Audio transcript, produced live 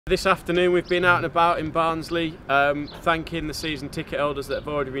This afternoon we've been out and about in Barnsley, thanking the season ticket holders that have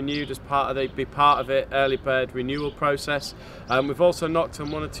already renewed as part of the early bird renewal process. We've also knocked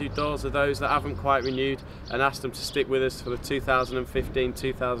on 1 or 2 doors of those that haven't quite renewed and asked them to stick with us for the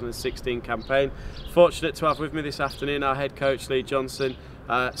 2015-2016 campaign. Fortunate to have with me this afternoon our head coach Lee Johnson,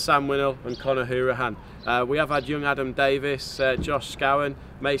 Sam Winnall and Conor Hourihane. We have had young Adam Davies, Josh Scowen,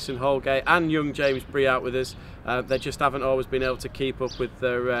 Mason Holgate and young James Bree out with us. They just haven't always been able to keep up with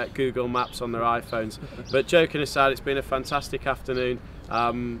their Google Maps on their iPhones. But joking aside, it's been a fantastic afternoon,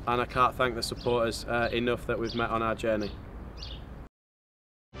 and I can't thank the supporters enough that we've met on our journey.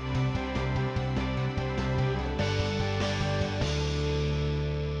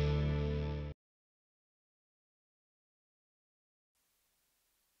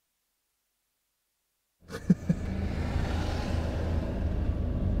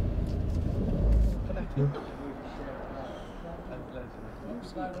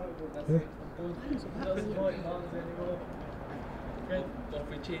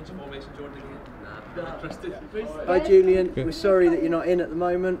 Hi Julian, we're sorry that you're not in at the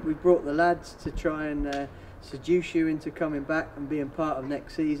moment. We've brought the lads to try and seduce you into coming back and being part of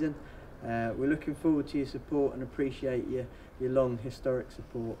next season. We're looking forward to your support and appreciate your long historic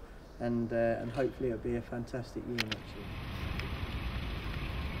support, and hopefully it'll be a fantastic year next year.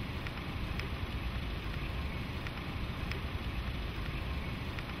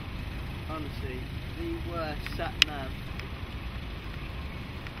 Honestly, the worst sat nav.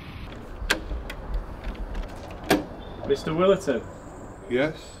 Mr. Willerton.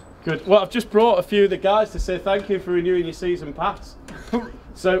 Yes. Good. Well, I've just brought a few of the guys to say thank you for renewing your season pass.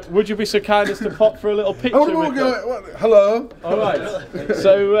 So, would you be so kind as to pop for a little picture with them? Hello. All right.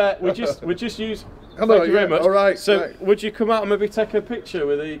 So we just use. Hello. Thank you very much. All right. So, right. would you come out and maybe take a picture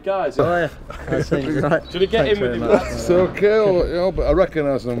with the guys? Oh yeah, that seems right. Should we get in with him? It's okay. Well, but I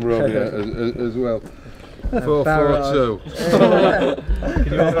recognise them Robbie as well. 442.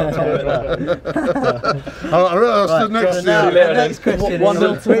 I stood next to you. Next question. I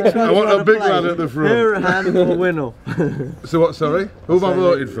want a big lad at the front. Hourihane or Winnall? So what? Sorry, who have I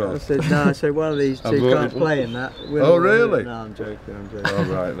voted for? I said no. I said one of these two can't play in that. Oh really? No, I'm joking. Oh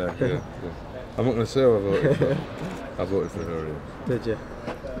right, no. Yeah. I'm not going to say who I voted for. I voted for her. Did you?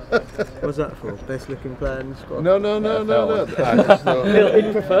 What's that for? Best looking player in the squad? No. I just thought,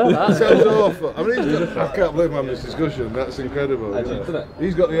 He'd prefer that. It sounds awful. I mean, I can't believe I'm having this discussion. That's incredible.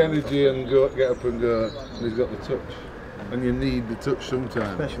 He's got the energy and get up and go. And he's got the touch. And you need the touch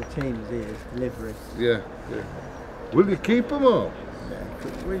sometimes. Special teams here, delivery. Yeah. Will you keep them all?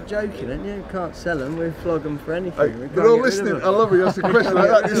 We're joking, aren't you? Can't sell them. We flog them for anything. They're all listening. I love it. You ask a question like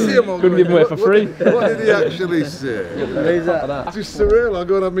that. You see them all. Couldn't give them away for free. What did he actually say? Who's that? It's just surreal. I'll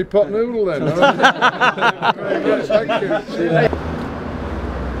go and have my pot noodle then. Very much. Thank you.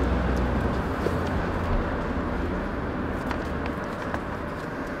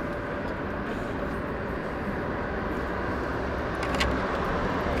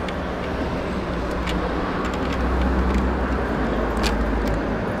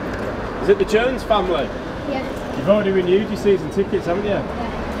 Is it the Jones family? Yeah. You've already renewed your season tickets, haven't you?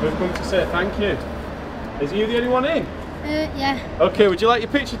 Yeah. We've come to say thank you. Is you the only one in? Yeah. Okay, would you like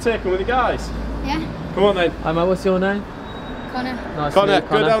your picture taken with the guys? Yeah. Come on then. Hi mate, what's your name? Conor. Nice Connor, to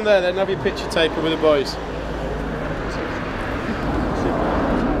meet you, go down there then and have your picture taken with the boys.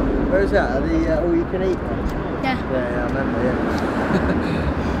 Where's that? Are the all you can eat ones? Yeah. Yeah, I remember,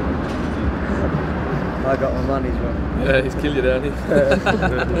 yeah. I got my money's worth. Yeah, he's killed you,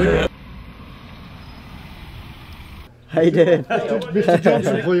 hasn't he? How you doing? Mr.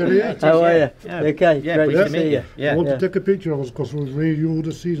 Johnson for your ear. How are you? Yeah. Okay, Yeah, great pleased to see you. Yeah. I want to take a picture of us because we've renewed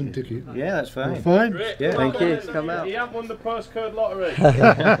a season ticket. Yeah, that's fine. Fine? Yeah. Thank you. Come out. He hasn't won the postcode lottery.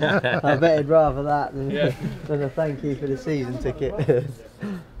 I bet he'd rather that than a thank you for the season ticket.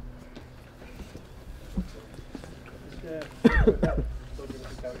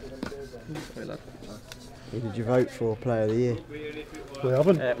 Who did you vote for Player of the Year? We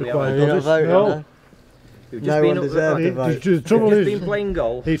haven't. We to quite haven't. You're not honest. voting, No. no? We've No one deserved a vote. The trouble We've just been is, playing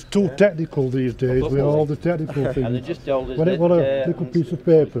golf. it's too technical these days with all the technical And they things. just told us When it that, want a little piece of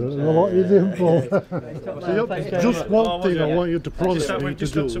paper and a lot is info. Just one thing I want you to promise me to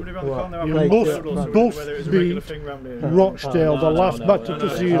do. You must be Rochdale the last match of the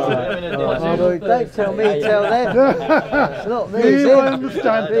season. Don't tell me, tell them. It's not me, it's I him.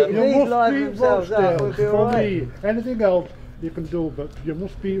 understand. These You must line be themselves out, we'll Rochdale be for alright. me. Anything else you can do, but you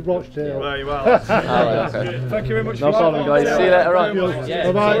must be Rochdale. Well, you are. Thank you very much. No problem, guys. See you later on.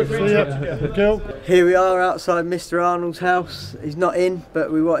 Bye-bye. See you. Thank you. Here we are outside Mr. Arnold's house. He's not in,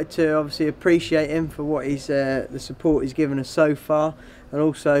 but we wanted to obviously appreciate him for what he's the support he's given us so far, and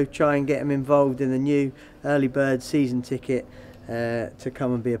also try and get them involved in the new early bird season ticket to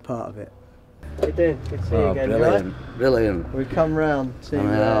come and be a part of it. How you doing? Good to see you again, brilliant, right? brilliant. We come round to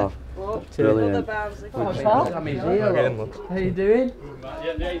brilliant. How you doing?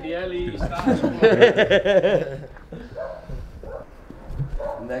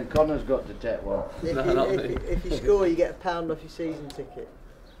 And then Connor's got to take one. If you score, you get £1 off your season ticket.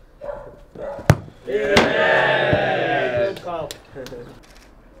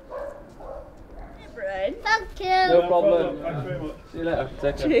 Thank you. No problem. Thank you very much. See you later.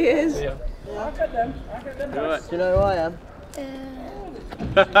 Take care. Cheers. See ya. Do you know who I am?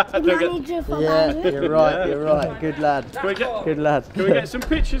 The manager for Yeah, you're right, good lad. Good lad. Can we get some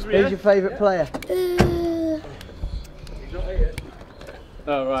pictures with you? Who's your favourite player?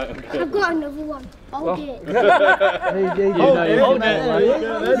 Oh, right, okay. I've got another one. Holgate.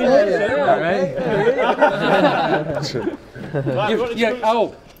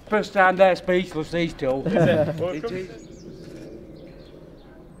 Oh, first time they're speechless, these two.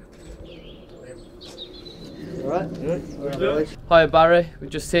 Hi Barry, we're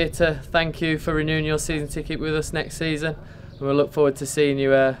just here to thank you for renewing your season ticket with us next season, and we'll look forward to seeing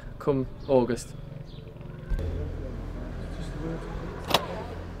you come August.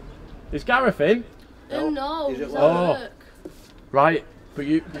 Is Gareth in? No, he's at work. Right, but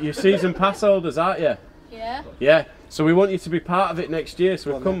you're season pass holders, aren't you? Yeah. Yeah, so we want you to be part of it next year,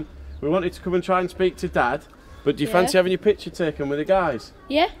 so we wanted to come and try and speak to Dad, but do you fancy having your picture taken with the guys?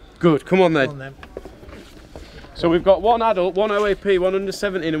 Yeah. Good, come on then. So we've got one adult, one OAP, one under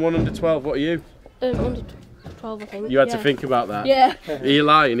 17 and one under 12, what are you? Under 12 I think. You had to think about that? Yeah. Are you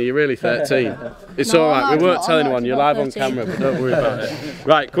lying? Are you really 13? It's No, alright, we won't tell I'm anyone, you're live on 13. camera, but don't worry about it.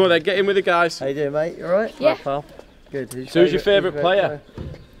 Right, come on then, get in with the guys. How you doing, mate? You alright? Yeah. Pal. Good. So who's your favourite player?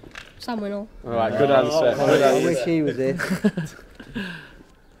 Sam Winnall. Alright, good answer. Good I answer. wish he was here.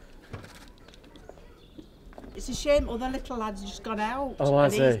 It's a shame other little lads just got out. Oh,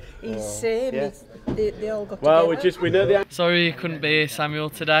 has he? He's same. Yeah. They all got Well, together. we know the Sorry you couldn't be here, Samuel,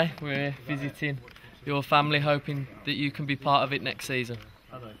 today. We're visiting your family, hoping that you can be part of it next season.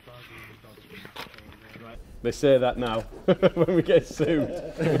 They say that now when we get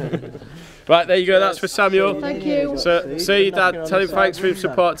sued. Right, there you go, that's for Samuel. Thank you. So, see your dad, tell him thanks for his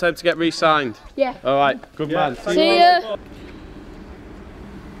support, tell him to get re-signed. Yeah. Alright, good man. See ya.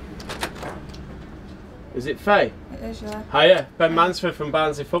 Is it Faye? It is, yeah. Hiya, Ben Mansford from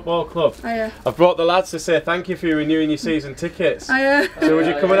Barnsley Football Club. Hiya. I've brought the lads to say thank you for renewing your season tickets. Hiya. So would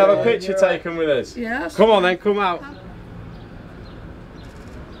you come and have a picture taken with us? Yes. Come on then, come out.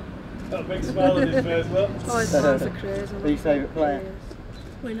 Got a big smile on his face, look. Oh, his smiles are crazy. Who's your favourite player?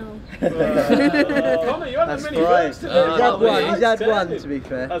 Winnall. Connor, you had That's a mini right. first today. He's had one, to be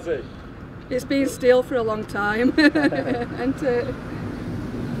fair. Has he? It's been still for a long time. And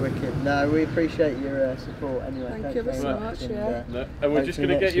Wicked. No, we appreciate your support anyway. Thank Thanks you very so much. much, And, yeah. No. And we're just going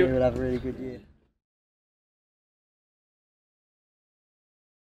to get We'll you. have a really good year.